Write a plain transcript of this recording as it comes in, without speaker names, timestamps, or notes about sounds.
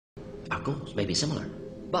Our goals may be similar.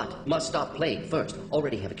 But must stop plague first.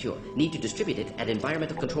 Already have a cure. Need to distribute it at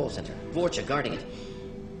Environmental Control Center. Vorcha guarding it.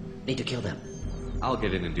 Need to kill them. I'll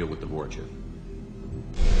get in and deal with the Vorcha.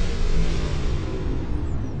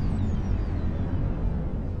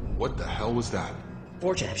 What the hell was that?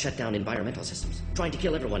 Vorcha have shut down environmental systems. Trying to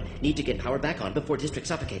kill everyone. Need to get power back on before District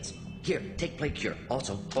suffocates. Here, take Plague Cure.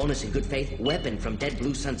 Also, bonus in good faith, weapon from dead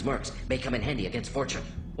Blue Sun's mercs. May come in handy against Vorcha.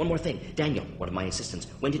 One more thing. Daniel, one of my assistants,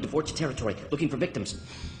 went into Vorcha territory looking for victims.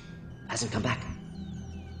 Hasn't come back.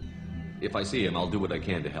 If I see him, I'll do what I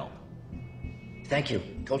can to help. Thank you.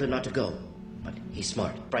 Told him not to go. But he's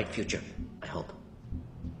smart. Bright future. I hope.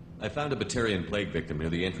 I found a Batarian plague victim near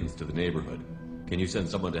the entrance to the neighborhood. Can you send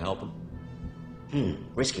someone to help him?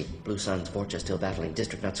 Risky. Blue Sun's Vorcha still battling.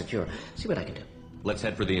 District not secure. See what I can do. Let's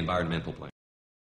head for the environmental plant.